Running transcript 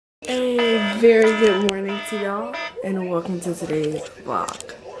A very good morning to y'all and welcome to today's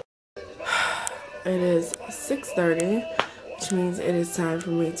vlog. It is 6:30, which means it is time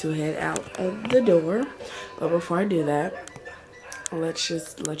for me to head out of the door. But before I do that, let's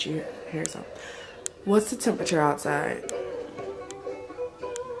just let you hear something. What's the temperature outside?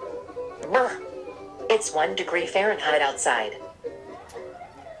 It's 1 degree Fahrenheit outside.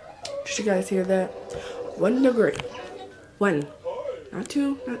 Did you guys hear that? 1 degree. 1. Not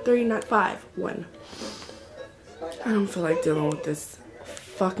 2, not 3, not 5. 1. I don't feel like dealing with this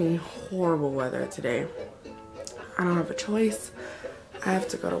fucking horrible weather today. I don't have a choice. I have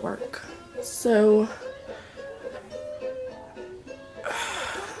to go to work. So,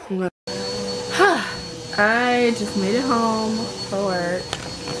 I just made it home for work.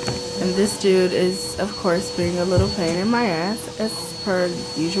 And this dude is, of course, being a little pain in my ass, as per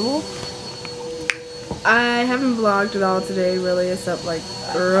usual. I haven't vlogged at all today, really, except like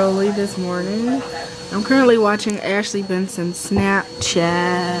early this morning. I'm currently watching Ashley Benson's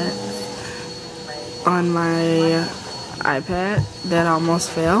Snapchat on my iPad. That almost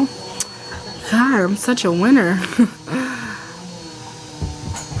fell. God, I'm such a winner.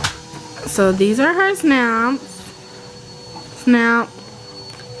 So these are her snaps. Snap.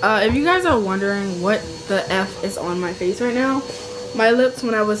 If you guys are wondering what the F is on my face right now, my lips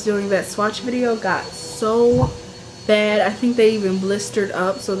when I was doing that swatch video got so bad. I think they even blistered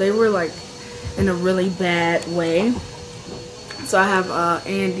up, so they were like in a really bad way. So I have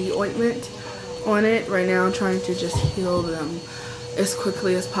A&D ointment on it right now. I'm trying to just heal them as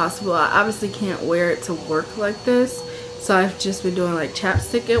quickly as possible. I obviously can't wear it to work like this, so I've just been doing like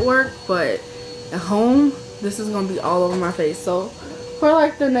chapstick at work, but at home this is gonna be all over my face. So for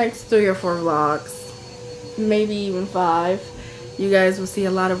like the next 3 or 4 vlogs, maybe even 5, you guys will see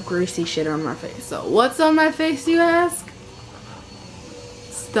a lot of greasy shit on my face. So what's on my face, you ask?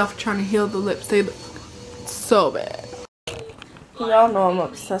 Stuff trying to heal the lips. They look so bad. Y'all know I'm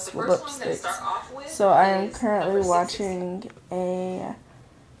obsessed with lipsticks. So I am currently watching a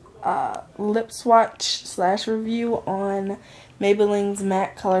lip swatch / review on Maybelline's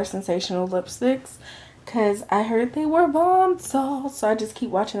Matte Color Sensational Lipsticks. Because I heard they were bomb, so I just keep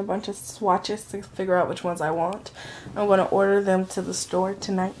watching a bunch of swatches to figure out which ones I want. I'm going to order them to the store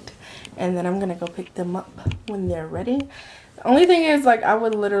tonight, and then I'm going to go pick them up when they're ready. The only thing is, like, I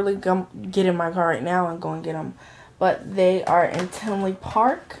would literally go get in my car right now and go and get them, but they are in Tinley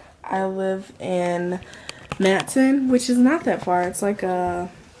Park. I live in Matson, which is not that far. It's like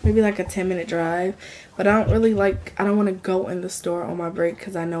maybe like a 10-minute drive, but I don't want to go in the store on my break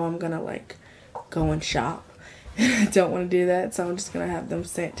because I know I'm going to, like, go and shop. I don't want to do that, so I'm just gonna have them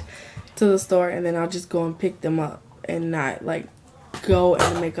sent to the store, and then I'll just go and pick them up and not like go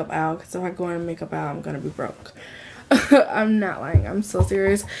in the makeup aisle, because if I go in the makeup aisle I'm gonna be broke. I'm not lying, I'm so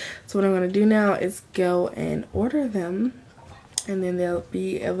serious. So what I'm gonna do now is go and order them, and then they'll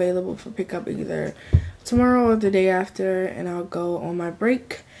be available for pickup either tomorrow or the day after, and I'll go on my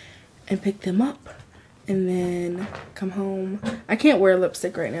break and pick them up and then come home. I can't wear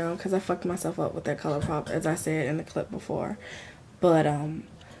lipstick right now because I fucked myself up with that ColourPop, as I said in the clip before. But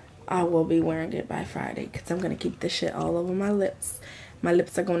I will be wearing it by Friday because I'm going to keep this shit all over my lips. My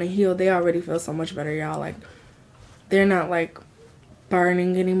lips are going to heal. They already feel so much better, y'all. Like, they're not, like,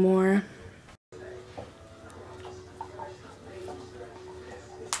 burning anymore.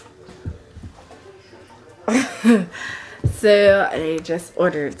 So I just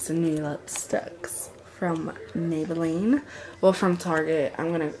ordered some new lipsticks from Maybelline, well, from Target.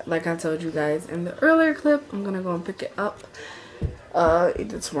 I'm gonna, like I told you guys in the earlier clip, I'm gonna go and pick it up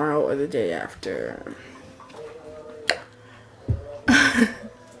either tomorrow or the day after.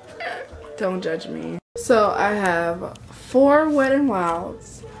 Don't judge me. So I have 4 Wet n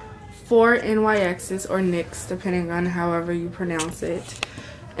Wilds, 4 NYXs or NYX, depending on however you pronounce it,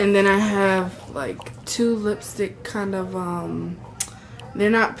 and then I have like 2 lipstick kind of they're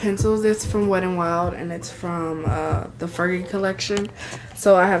not pencils. It's from Wet n Wild, and it's from the Fergie collection.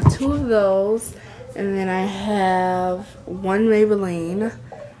 So I have 2 of those, and then I have 1 Maybelline,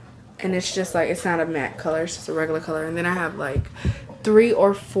 and it's just like, it's not a matte color, it's just a regular color. And then I have like 3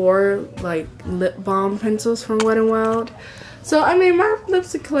 or 4 like lip balm pencils from Wet n Wild. So I mean, my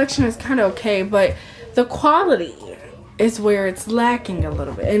lipstick collection is kind of okay, but the quality is where it's lacking a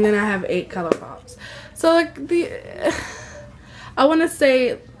little bit. And then I have 8 ColourPops. So like I want to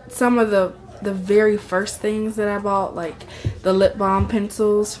say some of the very first things that I bought, like the lip balm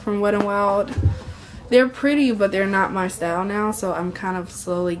pencils from Wet n Wild, they're pretty, but they're not my style now, so I'm kind of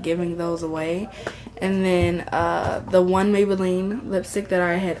slowly giving those away. And then the 1 Maybelline lipstick that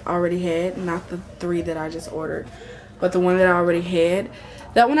I had already had, not the 3 that I just ordered, but the one that I already had,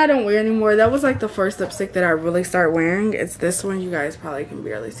 That one I don't wear anymore. That was like the first lipstick that I really started wearing. It's this one. You guys probably can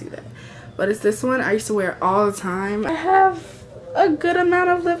barely see that. But it's this one. I used to wear it all the time. I have a good amount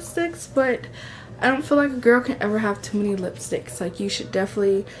of lipsticks, but I don't feel like a girl can ever have too many lipsticks. Like, you should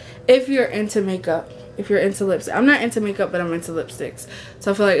definitely, if you're into makeup, if you're into lipstick. I'm not into makeup, but I'm into lipsticks.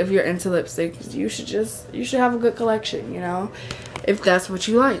 So I feel like if you're into lipsticks, you should have a good collection, you know, if that's what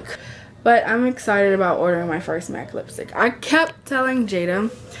you like. But I'm excited about ordering my first MAC lipstick. I kept telling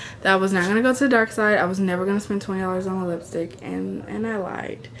Jada that I was not going to go to the dark side. I was never going to spend $20 on a lipstick. And I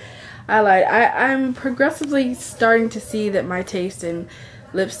lied. I'm progressively starting to see that my taste in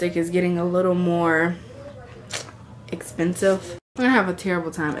lipstick is getting a little more expensive. I'm going to have a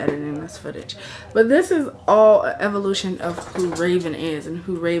terrible time editing this footage. But this is all an evolution of who Raven is and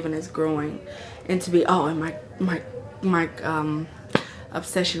who Raven is growing into be. Oh, and my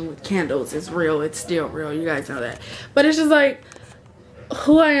obsession with candles is real. It's still real. You guys know that. But it's just like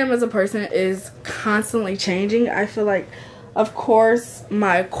who I am as a person is constantly changing. I feel like, of course,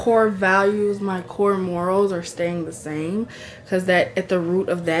 my core values, my core morals are staying the same, because that at the root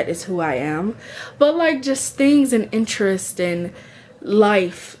of that is who I am. But like just things and interest in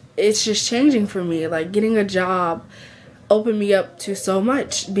life, it's just changing for me. Like getting a job opened me up to so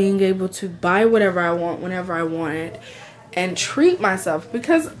much. Being able to buy whatever I want whenever I want it. And treat myself,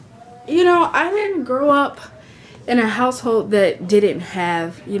 because, you know, I didn't grow up in a household that didn't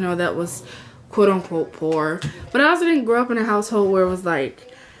have, you know, that was quote unquote poor. But I also didn't grow up in a household where it was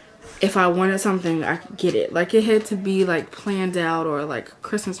like, if I wanted something, I could get it. Like, it had to be like planned out, or like a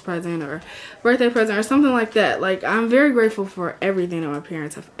Christmas present or birthday present or something like that. Like, I'm very grateful for everything that my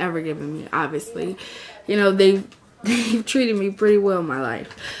parents have ever given me. Obviously, you know, they've treated me pretty well in my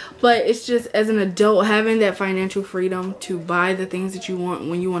life. But it's just, as an adult, having that financial freedom to buy the things that you want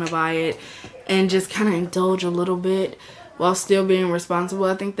when you want to buy it, and just kind of indulge a little bit while still being responsible.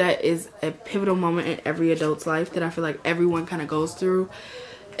 I think that is a pivotal moment in every adult's life that I feel like everyone kind of goes through.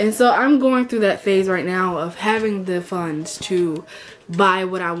 And so I'm going through that phase right now of having the funds to buy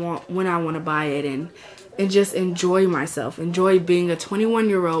what I want when I want to buy it, and just enjoy myself. Enjoy being a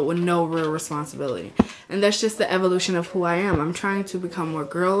 21-year-old with no real responsibility. And that's just the evolution of who I am. I'm trying to become more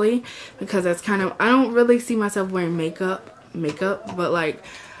girly, because that's kind of, I don't really see myself wearing makeup, but like,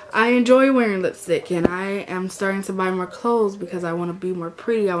 I enjoy wearing lipstick, and I am starting to buy more clothes because I want to be more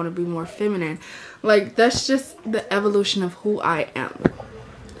pretty. I want to be more feminine. Like, that's just the evolution of who I am.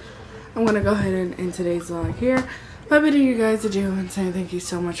 I'm going to go ahead and end today's vlog here. By bidding you guys adieu and saying thank you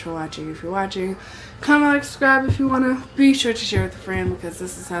so much for watching. If you're watching, comment, like, subscribe if you want to. Be sure to share with a friend, because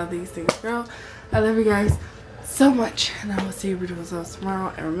this is how these things grow. I love you guys so much, and I will see you beautiful selves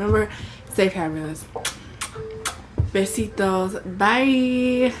tomorrow. And remember, stay fabulous. Besitos.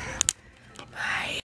 Bye.